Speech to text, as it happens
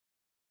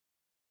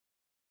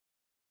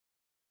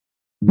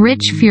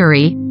Rich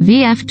Fury,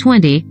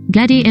 VF20,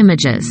 Getty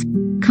Images.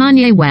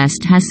 Kanye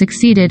West has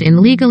succeeded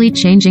in legally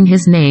changing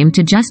his name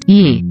to just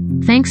Ye,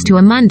 thanks to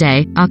a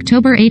Monday,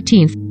 October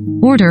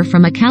 18, order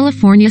from a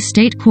California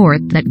state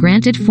court that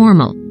granted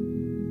formal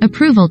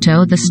approval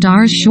to the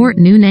star's short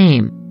new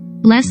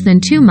name. Less than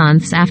 2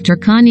 months after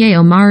Kanye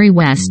Omari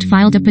West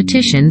filed a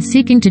petition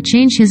seeking to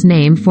change his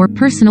name for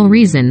personal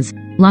reasons,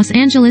 Los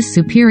Angeles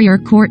Superior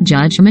Court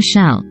Judge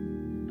Michelle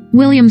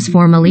Williams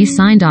formally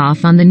signed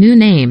off on the new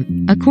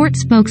name, a court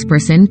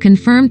spokesperson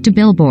confirmed to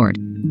Billboard.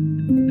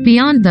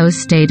 Beyond those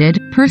stated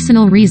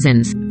personal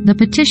reasons, the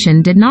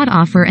petition did not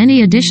offer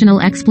any additional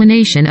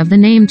explanation of the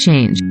name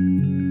change.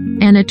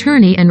 An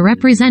attorney and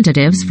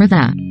representatives for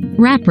the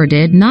rapper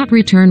did not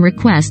return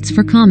requests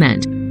for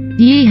comment.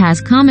 Ye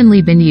has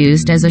commonly been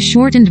used as a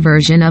shortened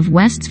version of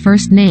West's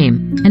first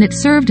name, and it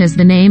served as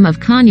the name of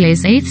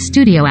Kanye's 8th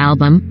studio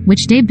album,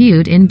 which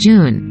debuted in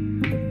June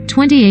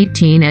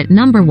 2018 at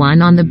number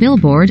 1 on the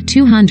Billboard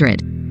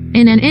 200.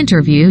 In an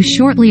interview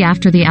shortly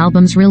after the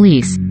album's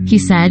release, he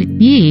said,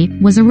 "Ye"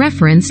 was a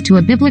reference to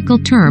a biblical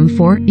term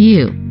for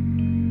you.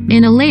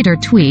 In a later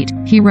tweet,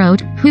 he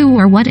wrote, "Who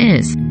or what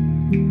is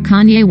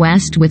Kanye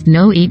West with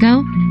no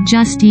ego?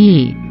 Just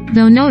Ye."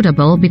 Though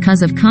notable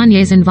because of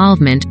Kanye's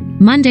involvement,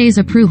 Monday's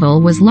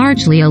approval was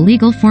largely a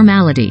legal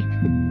formality.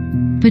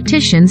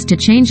 Petitions to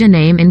change a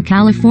name in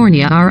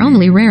California are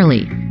only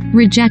rarely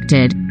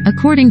rejected,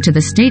 according to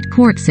the state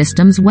court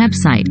system's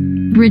website.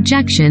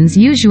 Rejections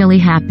usually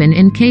happen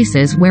in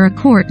cases where a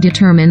court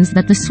determines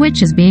that the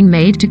switch is being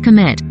made to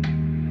commit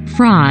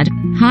fraud,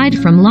 hide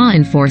from law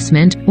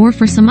enforcement, or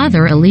for some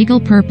other illegal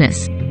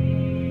purpose.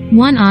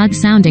 One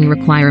odd-sounding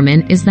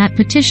requirement is that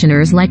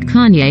petitioners like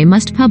Kanye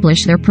must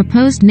publish their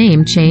proposed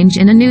name change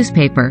in a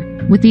newspaper,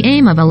 with the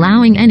aim of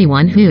allowing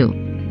anyone who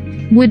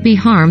would be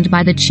harmed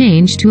by the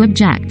change to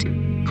object.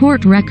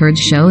 Court records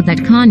show that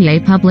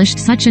Kanye published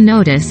such a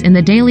notice in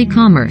the Daily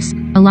Commerce,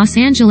 a Los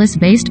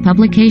Angeles-based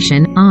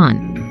publication,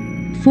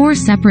 on 4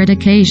 separate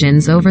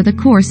occasions over the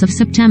course of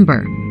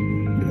September.